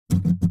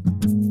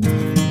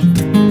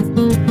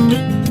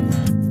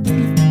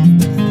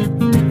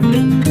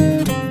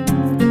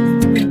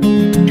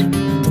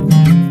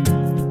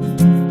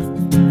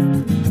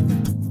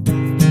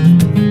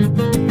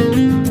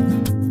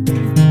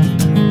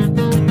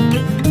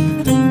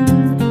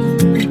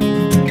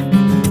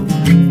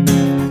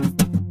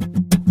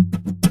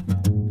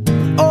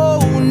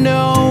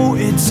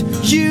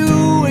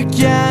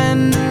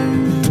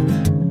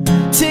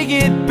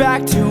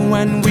Back to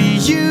when we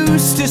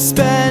used to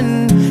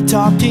spend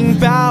talking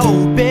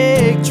about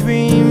big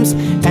dreams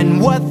and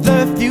what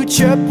the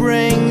future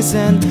brings,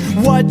 and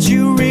what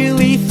you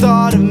really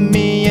thought of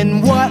me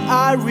and what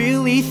I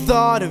really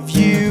thought of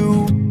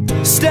you.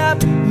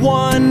 Step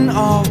one,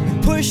 I'll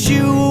push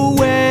you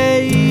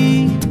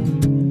away.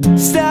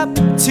 Step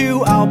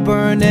two, I'll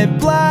burn it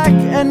black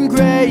and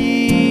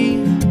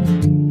gray,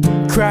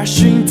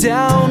 crashing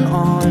down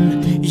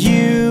on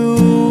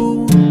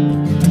you.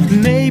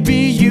 Maybe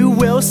you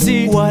will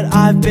see what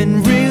I've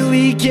been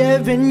really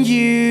giving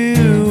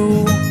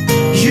you.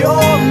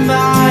 You're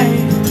my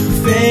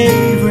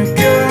favorite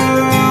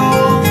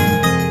girl.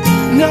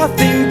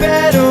 Nothing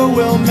better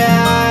will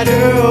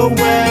matter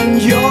when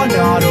you're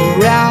not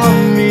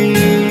around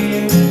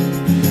me.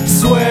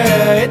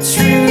 Swear it's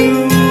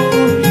true,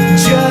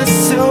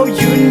 just so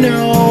you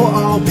know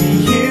I'll be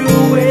here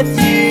with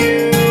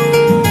you.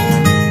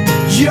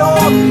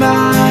 You're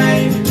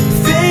my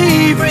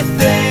favorite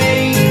thing.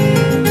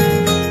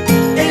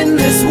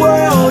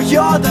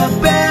 You're the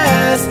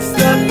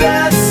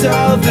best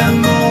of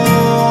them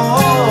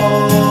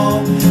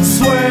all.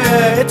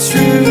 Swear it's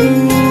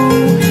true,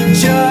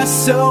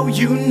 just so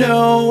you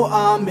know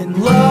I'm in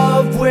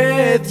love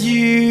with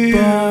you.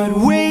 But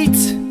wait,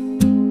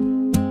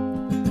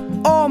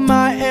 all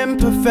my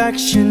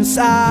imperfections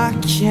I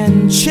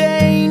can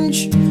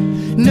change,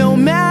 no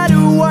matter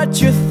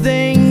what you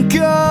think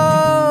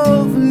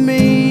of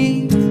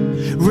me.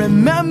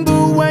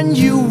 Remember when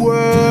you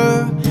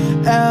were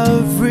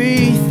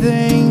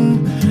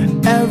everything,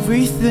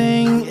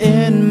 everything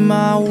in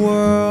my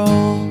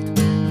world.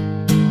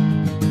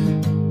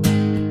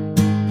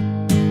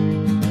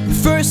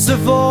 First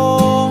of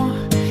all,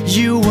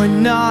 you were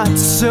not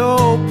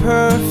so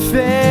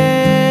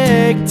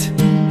perfect.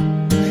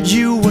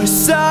 You were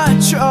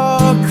such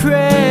a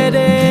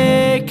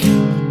critic,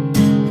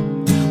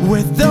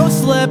 with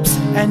those lips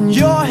and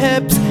your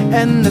hips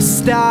and the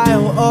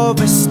style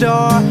of a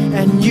star,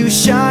 and you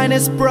shine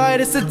as bright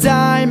as a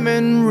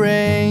diamond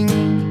ring.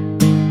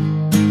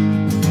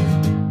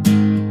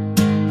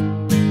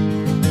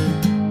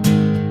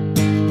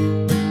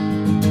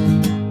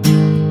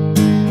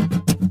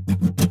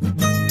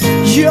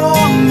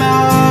 You're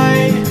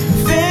my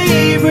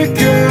favorite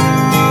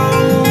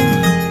girl.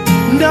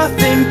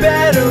 Nothing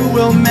better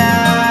will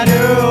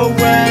matter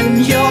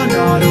when you're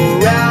not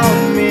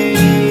around me.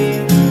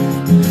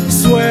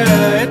 Swear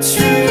it's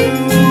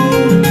true,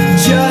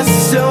 just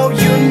so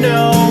you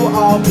know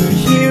I'll be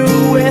here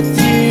with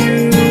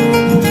you.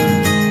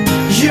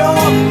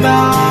 You're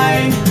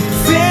my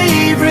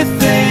favorite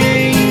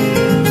thing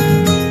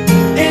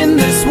in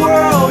this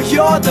world.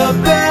 You're the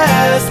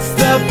best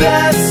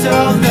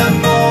of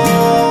them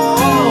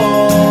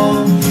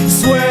all.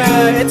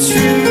 Swear it's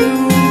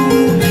true,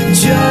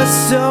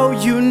 just so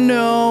you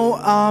know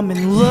I'm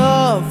in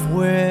love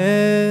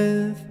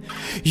with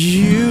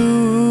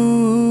you.